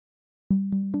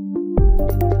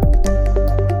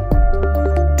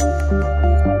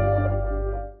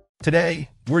Today,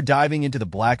 we're diving into the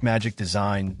Blackmagic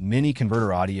Design Mini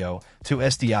Converter Audio to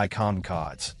SDI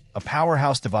CONVMCAUDS, a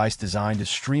powerhouse device designed to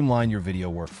streamline your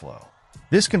video workflow.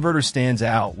 This converter stands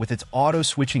out with its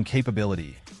auto-switching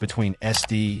capability between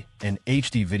SD and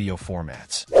HD video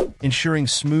formats, ensuring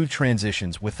smooth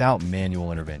transitions without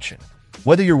manual intervention.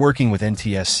 Whether you're working with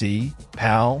NTSC,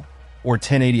 PAL, or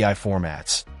 1080i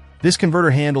formats, this converter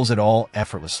handles it all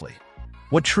effortlessly.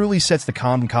 What truly sets the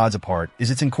CONVMCAUDS apart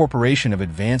is its incorporation of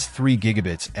advanced 3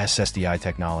 gigabits SDI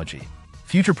technology,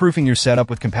 future-proofing your setup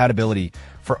with compatibility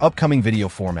for upcoming video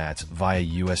formats via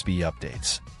USB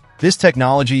updates. This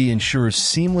technology ensures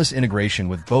seamless integration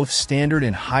with both standard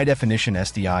and high-definition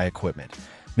SDI equipment,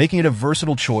 making it a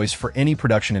versatile choice for any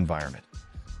production environment.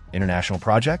 International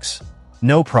projects?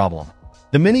 No problem.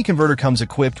 The mini converter comes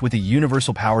equipped with a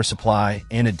universal power supply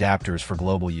and adapters for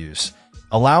global use,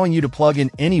 allowing you to plug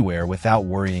in anywhere without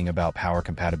worrying about power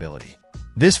compatibility.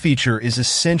 This feature is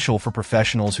essential for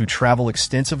professionals who travel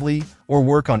extensively or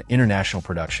work on international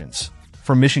productions.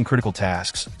 For mission-critical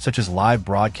tasks, such as live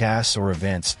broadcasts or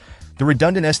events, the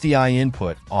redundant SDI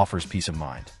input offers peace of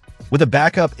mind. With a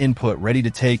backup input ready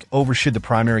to take over should the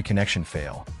primary connection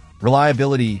fail,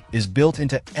 reliability is built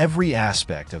into every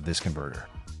aspect of this converter.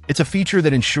 It's a feature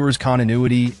that ensures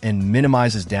continuity and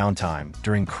minimizes downtime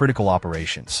during critical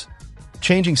operations.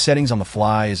 Changing settings on the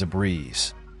fly is a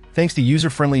breeze, thanks to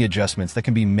user-friendly adjustments that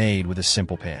can be made with a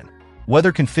simple pen.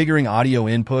 Whether configuring audio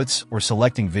inputs or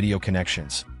selecting video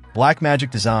connections, Blackmagic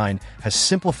Design has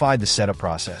simplified the setup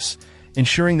process,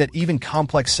 ensuring that even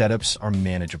complex setups are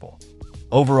manageable.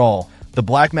 Overall, the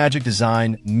Blackmagic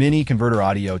Design Mini Converter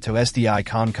Audio to SDI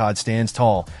CONVMCAUDS stands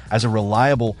tall as a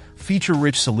reliable,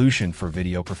 feature-rich solution for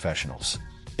video professionals.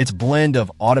 Its blend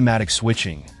of automatic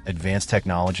switching, advanced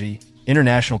technology,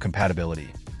 international compatibility,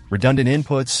 redundant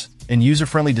inputs, and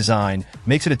user-friendly design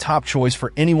makes it a top choice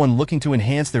for anyone looking to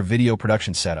enhance their video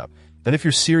production setup. But if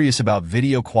you're serious about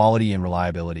video quality and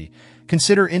reliability,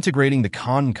 consider integrating the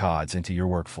CONVMCAUDS into your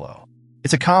workflow.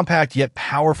 It's a compact yet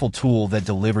powerful tool that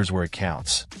delivers where it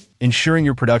counts, ensuring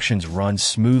your productions run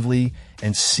smoothly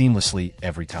and seamlessly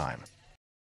every time.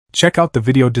 Check out the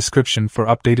video description for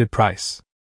updated price.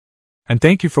 And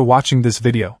thank you for watching this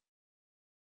video.